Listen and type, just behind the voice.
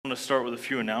going to start with a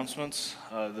few announcements.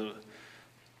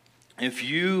 If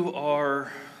you are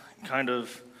kind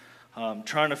of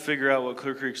trying to figure out what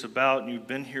Clear Creek's about, and you've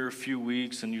been here a few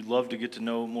weeks and you'd love to get to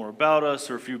know more about us,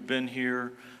 or if you've been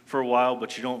here for a while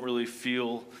but you don't really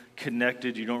feel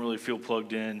connected, you don't really feel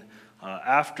plugged in,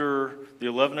 after the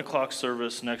 11 o'clock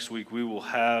service next week, we will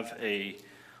have a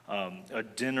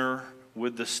dinner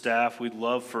with the staff. We'd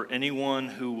love for anyone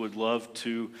who would love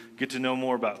to get to know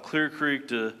more about Clear Creek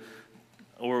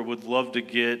or would love to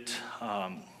get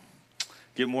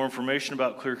more information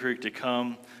about Clear Creek to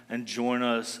come and join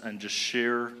us and just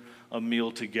share a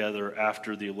meal together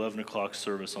after the 11 o'clock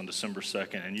service on December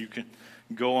 2nd. And you can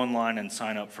go online and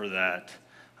sign up for that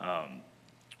on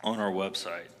our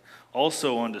website.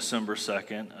 Also on December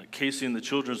 2nd, Casey and the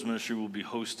Children's Ministry will be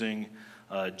hosting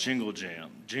Jingle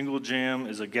Jam. Jingle Jam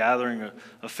is a gathering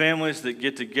of families that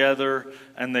get together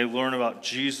and they learn about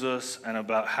Jesus and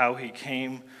about how he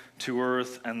came to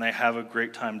earth, and they have a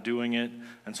great time doing it.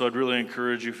 And so I'd really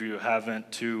encourage you, if you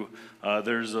haven't, to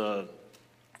there's a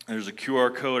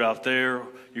QR code out there.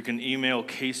 You can email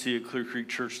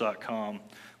Casey@clearcreekchurch.com.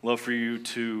 Love for you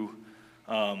to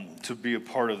be a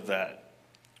part of that.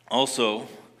 Also,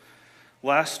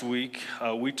 last week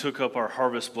we took up our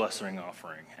Harvest Blessing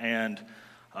offering, and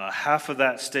half of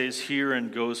that stays here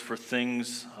and goes for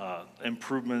things,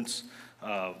 improvements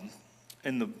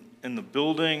in the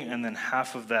building, and then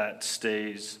half of that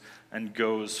stays and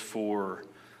goes half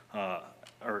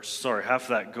of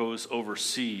that goes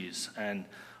overseas. And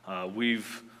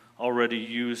we've already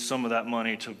used some of that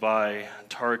money to buy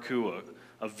Tariku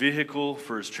a vehicle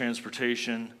for his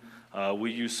transportation.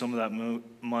 We use some of that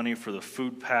money for the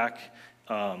food pack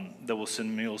that will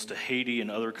send meals to Haiti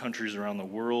and other countries around the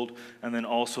world, and then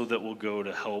also that will go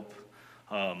to help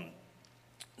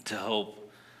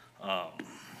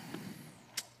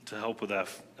with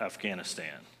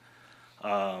Afghanistan.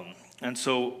 And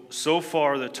so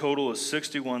far the total is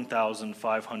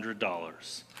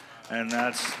 $61,500. And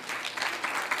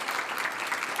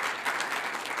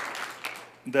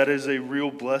that is a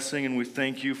real blessing, and we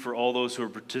thank you for all those who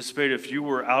have participated. If you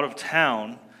were out of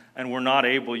town and were not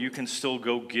able, you can still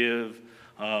go give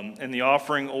in the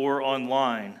offering or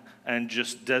online and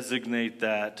just designate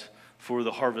that for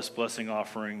the Harvest Blessing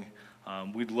offering.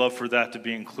 We'd love for that to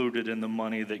be included in the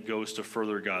money that goes to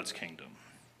further God's kingdom.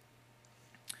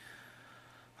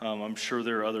 I'm sure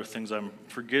there are other things I'm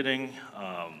forgetting,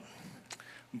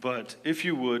 but if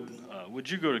you would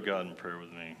you go to God in prayer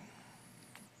with me?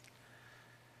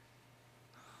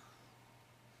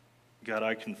 God,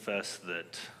 I confess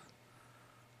that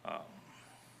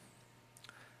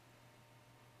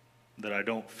I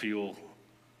don't feel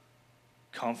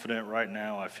confident right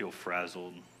now. I feel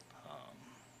frazzled.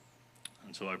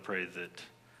 And so I pray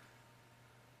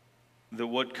that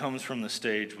what comes from the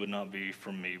stage would not be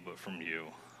from me, but from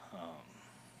you.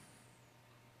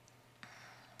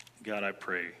 God, I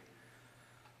pray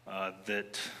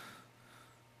that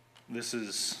this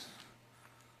is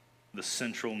the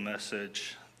central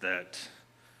message that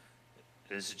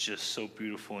is just so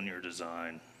beautiful in your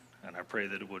design, and I pray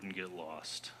that it wouldn't get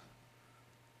lost.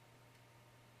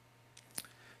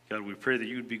 God, we pray that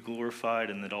you would be glorified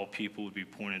and that all people would be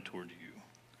pointed toward you.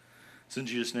 It's in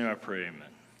Jesus' name I pray, amen.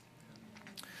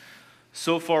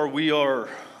 So far we are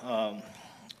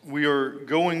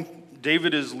going,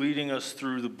 David is leading us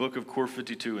through the book of Core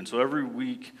 52. And so every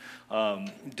week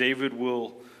David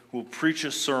will preach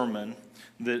a sermon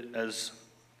that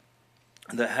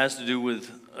has to do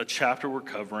with a chapter we're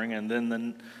covering. And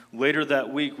then later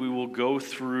that week we will go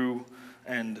through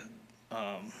and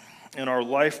in our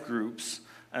life groups,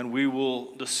 and we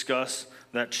will discuss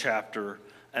that chapter,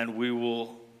 and we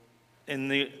will, in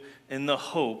the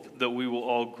hope that we will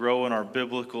all grow in our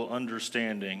biblical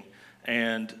understanding,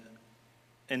 and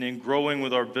in growing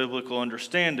with our biblical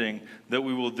understanding, that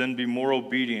we will then be more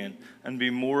obedient and be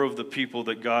more of the people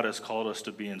that God has called us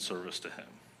to be in service to him.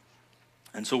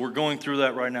 And so we're going through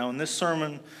that right now, and this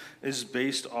sermon is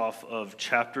based off of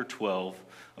chapter 12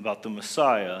 about the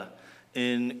Messiah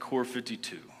in Core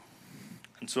 52.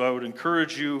 And so I would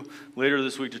encourage you later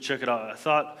this week to check it out. I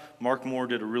thought Mark Moore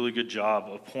did a really good job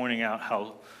of pointing out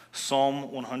how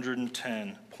Psalm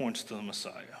 110 points to the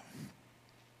Messiah.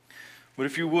 But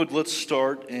if you would, let's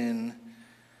start in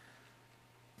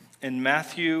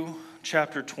Matthew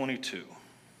chapter 22.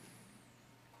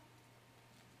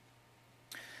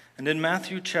 And in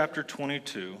Matthew chapter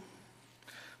 22,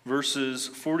 verses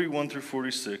 41 through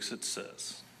 46, it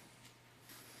says,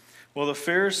 "While the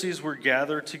Pharisees were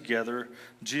gathered together,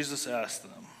 Jesus asked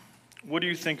them, 'What do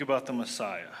you think about the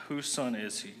Messiah? Whose son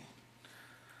is he?'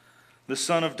 'The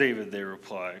son of David,' they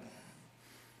replied.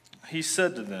 He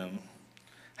said to them,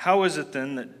 How is it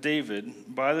then that David,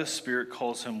 by the Spirit,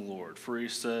 calls him Lord? For he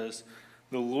says,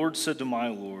 the Lord said to my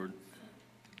Lord,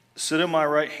 sit at my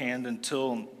right hand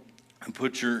until I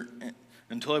put your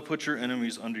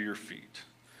enemies under your feet.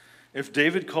 If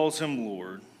David calls him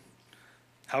Lord,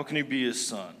 how can he be his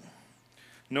son?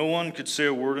 No one could say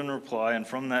a word in reply, and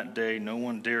from that day, no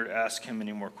one dared ask him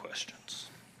any more questions.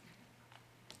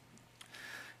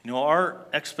 Our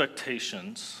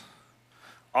expectations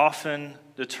often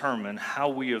determine how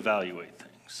we evaluate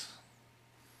things.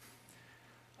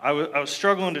 I was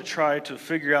struggling to try to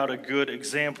figure out a good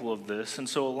example of this, and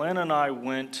so Alana and I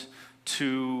went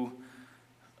to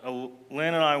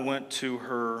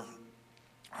her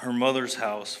mother's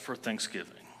house for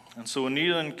Thanksgiving. And so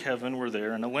Anita and Kevin were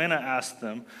there, and Alana asked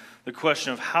them the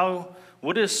question of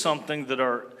what is something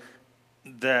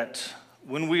that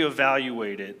when we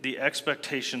evaluate it, the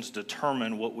expectations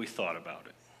determine what we thought about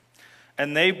it.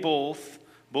 And they both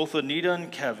Anita and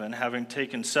Kevin, having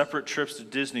taken separate trips to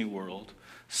Disney World,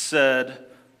 said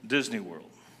Disney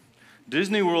World.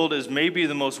 Disney World is maybe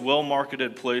the most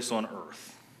well-marketed place on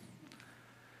earth.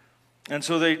 And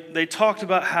so they talked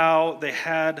about how they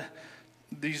had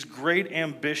these great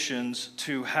ambitions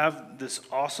to have this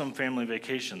awesome family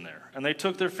vacation there. And they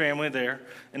took their family there,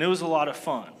 and it was a lot of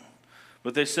fun.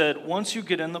 But they said, once you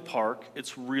get in the park,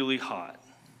 it's really hot.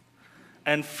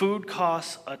 And food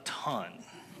costs a ton.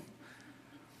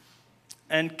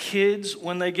 And kids,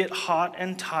 when they get hot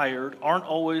and tired, aren't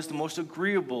always the most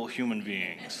agreeable human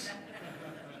beings.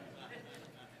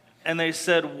 And they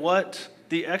said what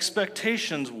the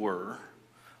expectations were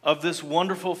of this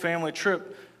wonderful family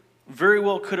trip very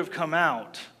well could have come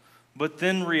out, but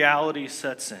then reality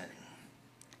sets in,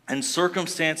 and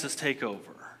circumstances take over.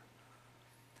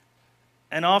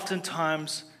 And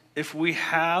oftentimes, if we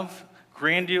have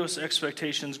grandiose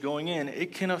expectations going in,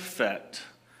 it can affect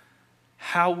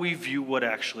how we view what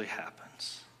actually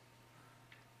happens.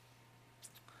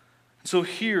 So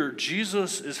here,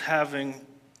 Jesus is having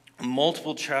a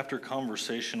multiple chapter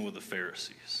conversation with the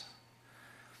Pharisees.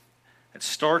 It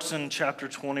starts in chapter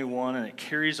 21 and it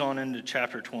carries on into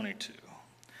chapter 22.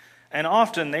 And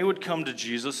often they would come to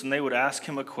Jesus and they would ask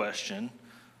him a question,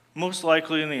 most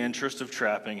likely in the interest of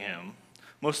trapping him,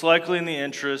 most likely in the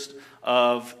interest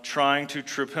of trying to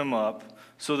trip him up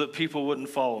so that people wouldn't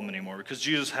follow him anymore, because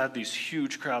Jesus had these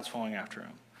huge crowds following after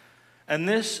him. And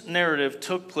this narrative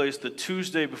took place the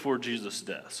Tuesday before Jesus'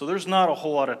 death, so there's not a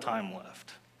whole lot of time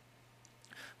left.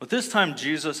 But this time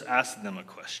Jesus asked them a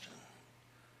question.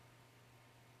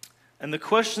 And the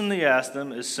question they asked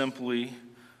them is simply,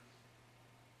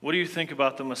 what do you think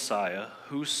about the Messiah?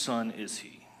 Whose son is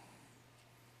he?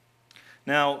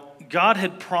 Now, God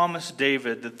had promised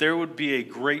David that there would be a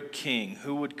great king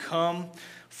who would come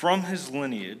from his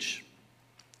lineage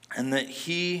and that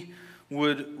he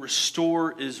would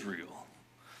restore Israel.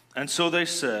 And so they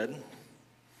said,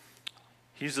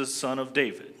 he's the son of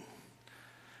David.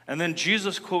 And then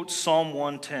Jesus quotes Psalm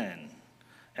 110.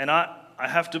 And I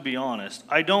have to be honest,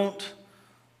 I don't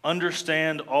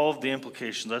understand all of the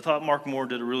implications. I thought Mark Moore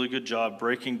did a really good job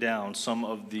breaking down some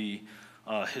of the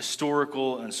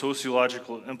historical and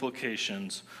sociological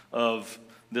implications of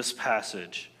this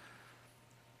passage.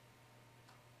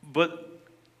 But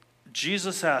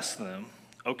Jesus asked them,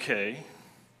 okay,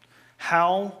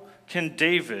 how can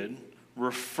David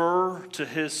refer to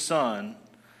his son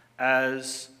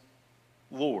as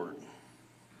Lord?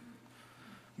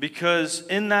 Because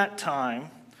in that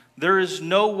time, there is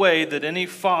no way that any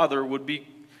father would be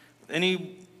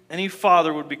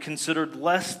considered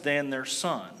less than their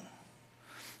son.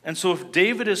 And so if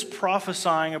David is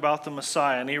prophesying about the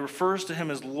Messiah and he refers to him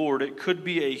as Lord, it could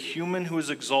be a human who is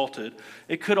exalted.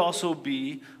 It could also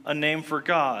be a name for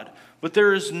God. But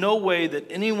there is no way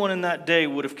that anyone in that day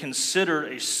would have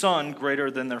considered a son greater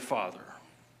than their father.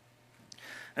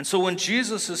 And so when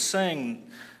Jesus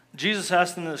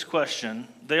asked them this question,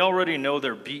 they already know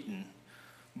they're beaten.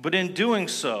 But in doing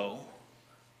so,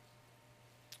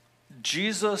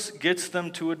 Jesus gets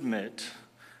them to admit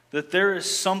that there is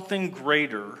something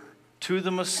greater to the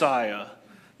Messiah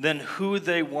than who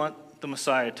they want the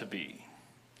Messiah to be.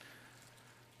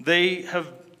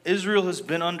 Israel has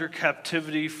been under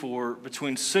captivity for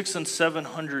between 600 and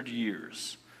 700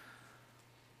 years.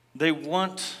 They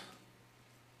want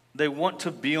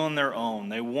to be on their own.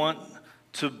 They want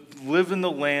to live in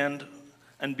the land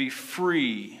and be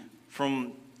free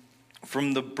from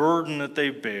the burden that they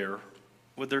bear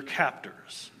with their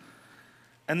captors.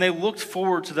 And they looked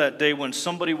forward to that day when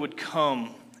somebody would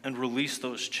come and release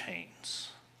those chains.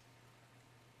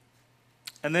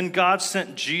 And then God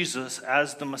sent Jesus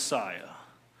as the Messiah.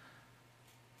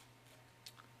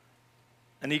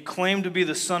 And he claimed to be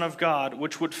the Son of God,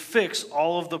 which would fix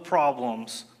all of the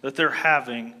problems that they're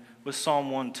having with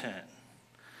Psalm 110.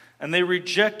 And they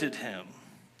rejected him.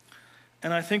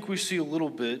 And I think we see a little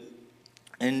bit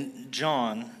in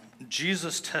John,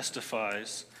 Jesus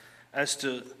testifies as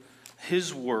to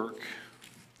his work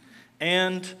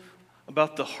and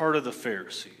about the heart of the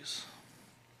Pharisees.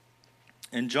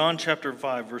 In John chapter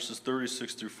 5, verses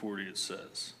 36 through 40, it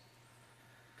says,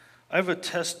 I have a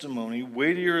testimony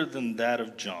weightier than that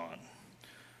of John.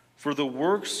 For the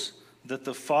works that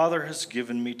the Father has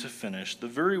given me to finish, the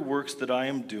very works that I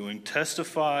am doing,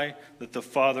 testify that the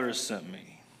Father has sent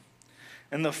me.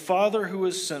 And the Father who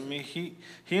has sent me, he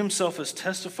himself has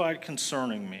testified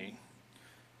concerning me.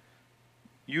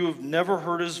 You have never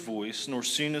heard his voice, nor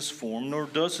seen his form, nor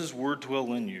does his word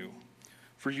dwell in you.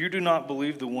 For you do not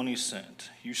believe the one he sent.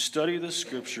 You study the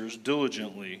Scriptures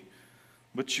diligently,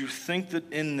 but you think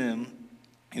that in them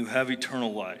you have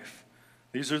eternal life.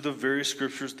 These are the very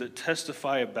Scriptures that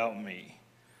testify about me.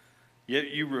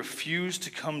 Yet you refuse to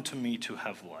come to me to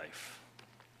have life.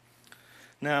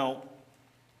 Now,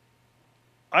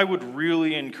 I would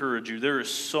really encourage you, there is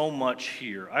so much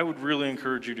here. I would really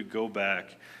encourage you to go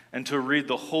back and to read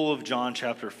the whole of John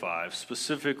chapter 5,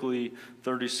 specifically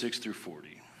 36 through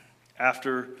 40.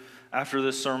 After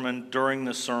this sermon, during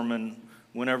this sermon,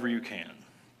 whenever you can.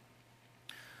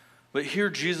 But here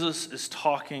Jesus is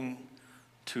talking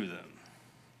to them.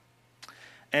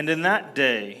 And in that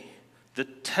day, the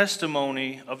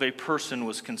testimony of a person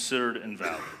was considered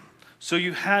invalid. So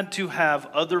you had to have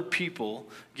other people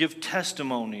give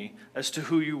testimony as to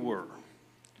who you were.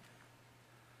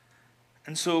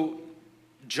 And so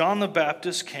John the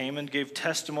Baptist came and gave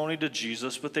testimony to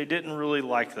Jesus, but they didn't really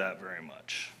like that very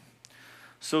much.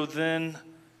 So then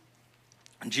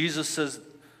Jesus says,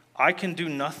 I can do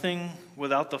nothing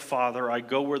without the Father. I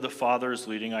go where the Father is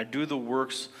leading. I do the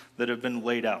works that have been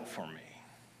laid out for me.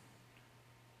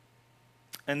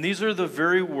 And these are the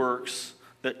very works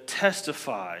that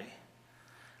testify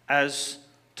as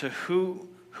to who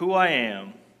I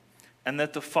am and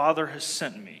that the Father has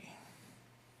sent me.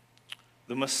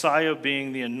 The Messiah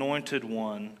being the anointed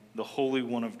one, the Holy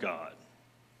One of God.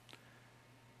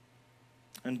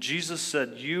 And Jesus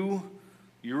said,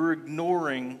 you're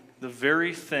ignoring the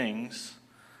very things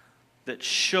that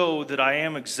show that I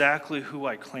am exactly who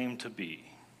I claim to be.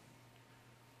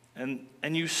 And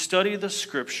you study the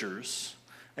Scriptures,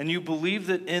 and you believe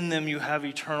that in them you have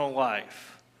eternal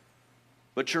life.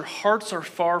 But your hearts are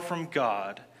far from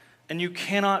God, and you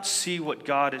cannot see what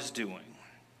God is doing.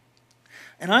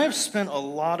 And I have spent a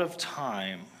lot of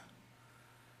time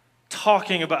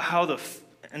talking about how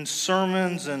in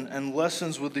sermons and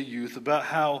lessons with the youth, about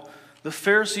how the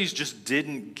Pharisees just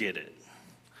didn't get it.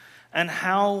 And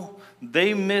how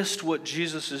they missed what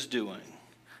Jesus is doing.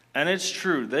 And it's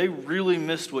true, they really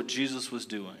missed what Jesus was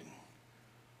doing.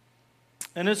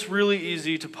 And it's really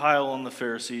easy to pile on the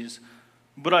Pharisees,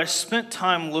 but I spent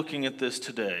time looking at this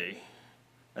today,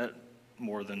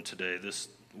 more than today, this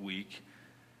week.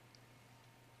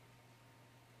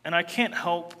 And I can't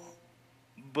help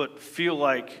but feel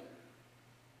like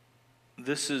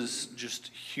this is just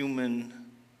human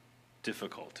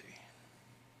difficulty.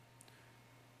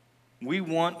 We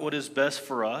want what is best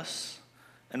for us,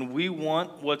 and we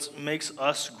want what makes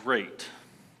us great.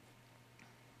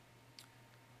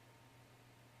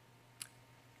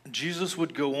 Jesus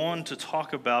would go on to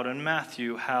talk about in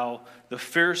Matthew how the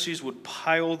Pharisees would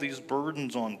pile these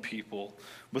burdens on people,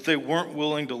 but they weren't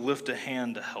willing to lift a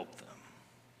hand to help them.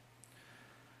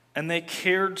 And they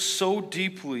cared so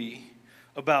deeply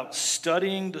about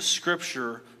studying the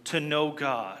Scripture to know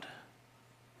God.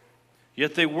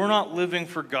 Yet they were not living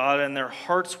for God, and their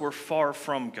hearts were far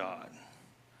from God.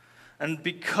 And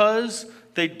because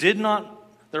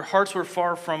their hearts were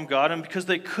far from God, and because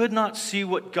they could not see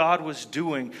what God was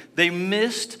doing, they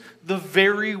missed the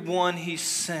very one He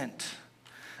sent.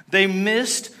 They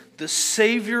missed the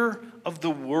Savior of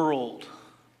the world.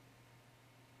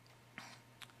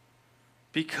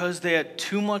 Because they had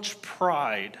too much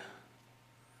pride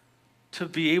to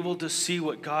be able to see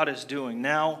what God is doing.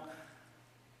 Now,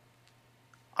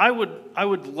 I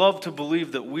would love to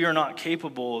believe that we are not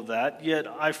capable of that, yet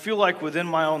I feel like within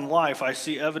my own life I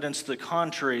see evidence to the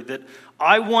contrary, that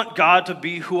I want God to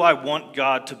be who I want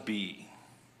God to be.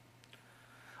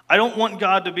 I don't want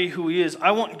God to be who He is.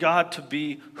 I want God to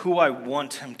be who I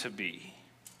want Him to be.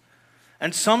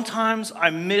 And sometimes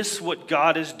I miss what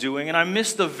God is doing, and I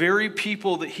miss the very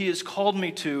people that He has called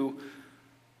me to,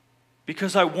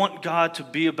 because I want God to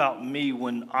be about me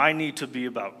when I need to be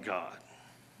about God.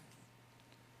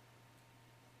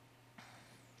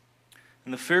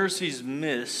 And the Pharisees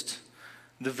missed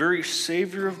the very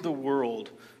Savior of the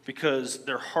world, because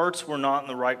their hearts were not in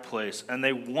the right place and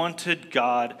they wanted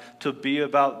God to be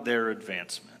about their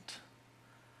advancement.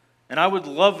 And I would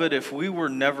love it if we were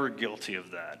never guilty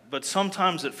of that, but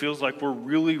sometimes it feels like we're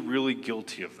really, really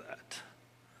guilty of that.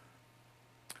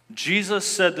 Jesus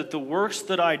said that the works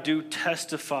that I do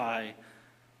testify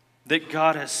that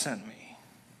God has sent me.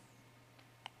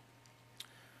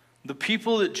 The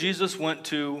people that Jesus went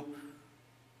to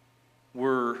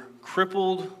were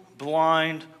crippled,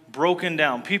 blind, broken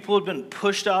down. People had been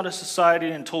pushed out of society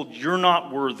and told, you're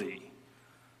not worthy.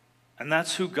 And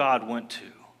that's who God went to.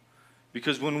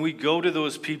 Because when we go to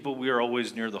those people, we are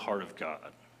always near the heart of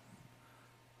God.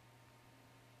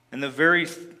 And the very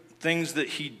things that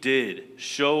he did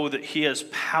show that he has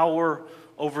power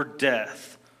over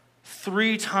death.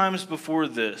 3 times before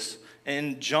this,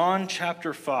 in John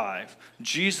chapter 5,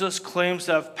 Jesus claims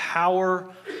to have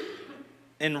power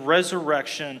in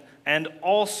resurrection and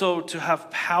also to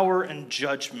have power in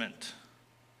judgment.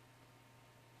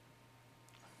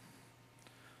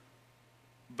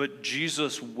 But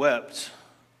Jesus wept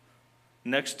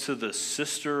next to the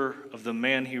sister of the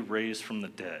man he raised from the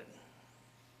dead.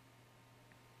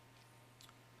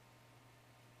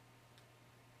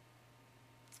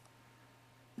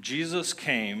 Jesus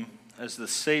came as the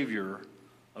Savior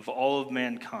of all of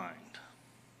mankind.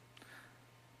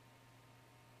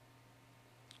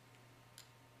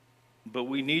 But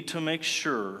we need to make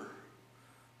sure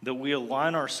that we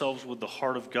align ourselves with the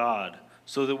heart of God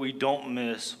so that we don't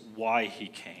miss why he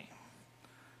came.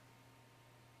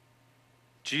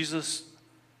 Jesus,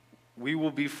 we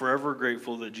will be forever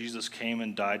grateful that Jesus came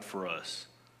and died for us.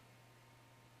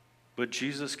 But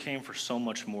Jesus came for so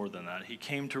much more than that. He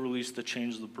came to release the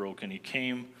chains of the broken. He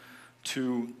came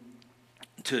to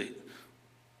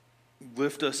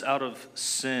lift us out of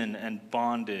sin and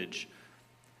bondage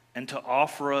and to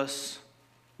offer us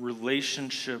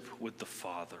relationship with the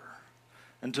Father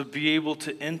and to be able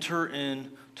to enter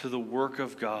into the work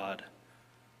of God,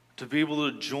 to be able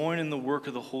to join in the work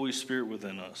of the Holy Spirit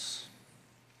within us.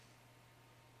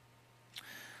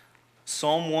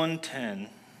 Psalm 110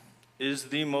 is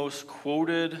the most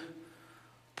quoted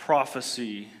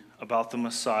prophecy about the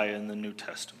Messiah in the New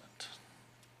Testament.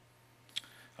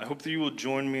 I hope that you will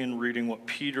join me in reading what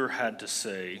Peter had to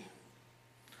say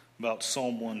about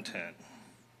Psalm 110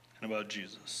 and about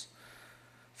Jesus.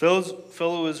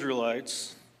 Fellow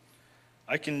Israelites,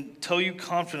 I can tell you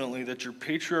confidently that your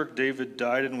patriarch David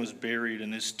died and was buried,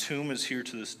 and his tomb is here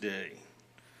to this day.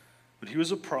 But he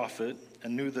was a prophet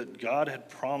and knew that God had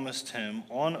promised him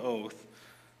on oath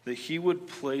that he would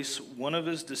place one of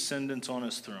his descendants on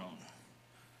his throne.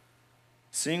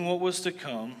 Seeing what was to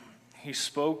come, he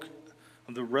spoke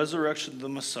of the resurrection of the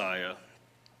Messiah,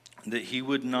 that he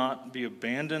would not be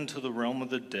abandoned to the realm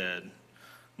of the dead,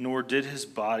 nor did his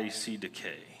body see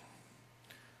decay.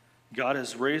 God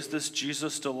has raised this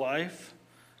Jesus to life,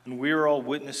 and we are all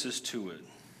witnesses to it.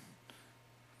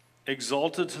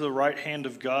 Exalted to the right hand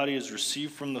of God, he has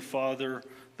received from the Father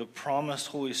the promised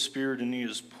Holy Spirit, and he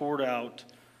has poured out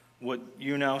what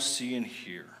you now see and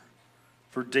hear.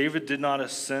 For David did not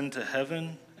ascend to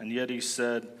heaven, and yet he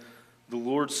said, the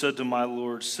Lord said to my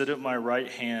Lord, sit at my right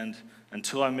hand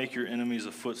until I make your enemies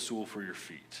a footstool for your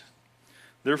feet.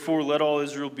 Therefore, let all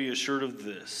Israel be assured of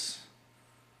this,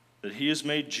 that he has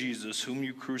made Jesus, whom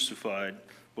you crucified,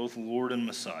 both Lord and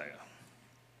Messiah.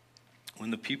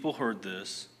 When the people heard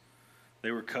this,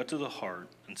 they were cut to the heart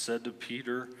and said to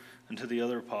Peter and to the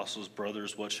other apostles,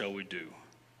 brothers, what shall we do?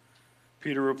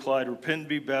 Peter replied, repent and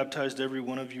be baptized, every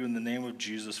one of you, in the name of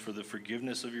Jesus for the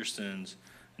forgiveness of your sins,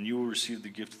 and you will receive the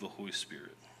gift of the Holy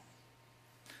Spirit.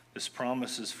 This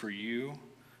promise is for you,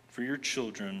 for your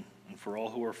children, and for all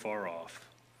who are far off,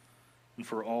 and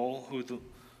for all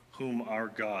whom our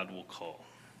God will call.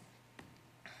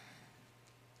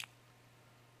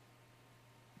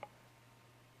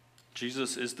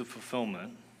 Jesus is the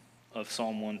fulfillment of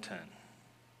Psalm 110.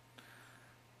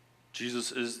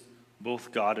 Jesus is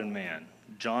both God and man.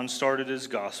 John started his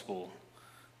gospel.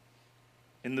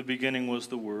 In the beginning was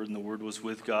the Word, and the Word was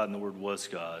with God, and the Word was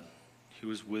God. He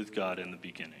was with God in the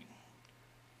beginning.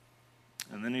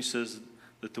 And then he says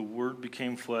that the Word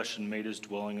became flesh and made his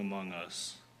dwelling among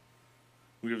us.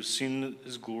 We have seen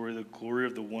his glory, the glory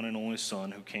of the one and only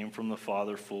Son who came from the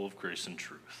Father, full of grace and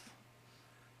truth.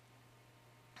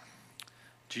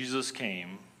 Jesus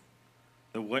came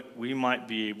that we might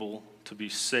be able to be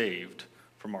saved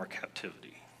from our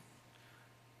captivity.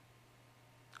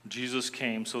 Jesus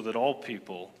came so that all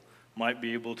people might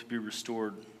be able to be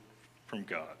restored from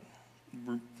God,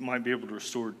 might be able to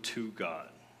restore to God.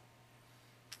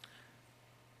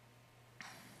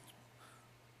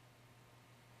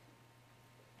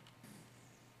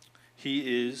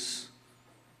 He is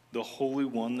the Holy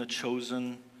One, the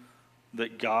chosen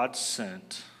that God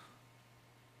sent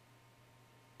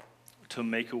to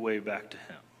make a way back to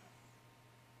him.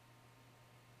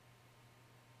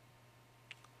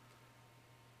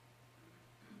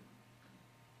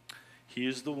 He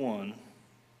is the one,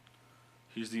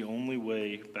 he's the only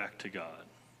way back to God.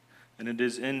 And it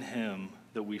is in him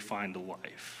that we find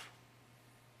life.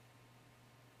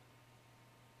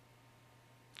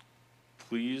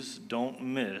 Please don't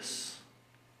miss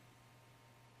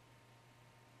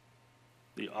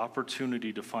the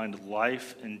opportunity to find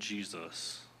life in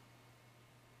Jesus,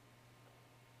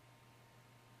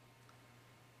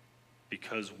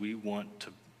 because we want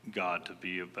God to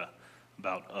be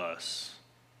about us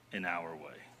in our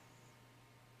way.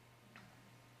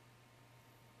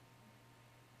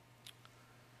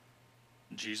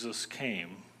 Jesus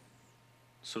came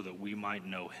so that we might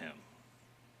know him,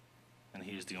 and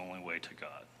he is the only way to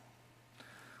God.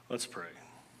 Let's pray.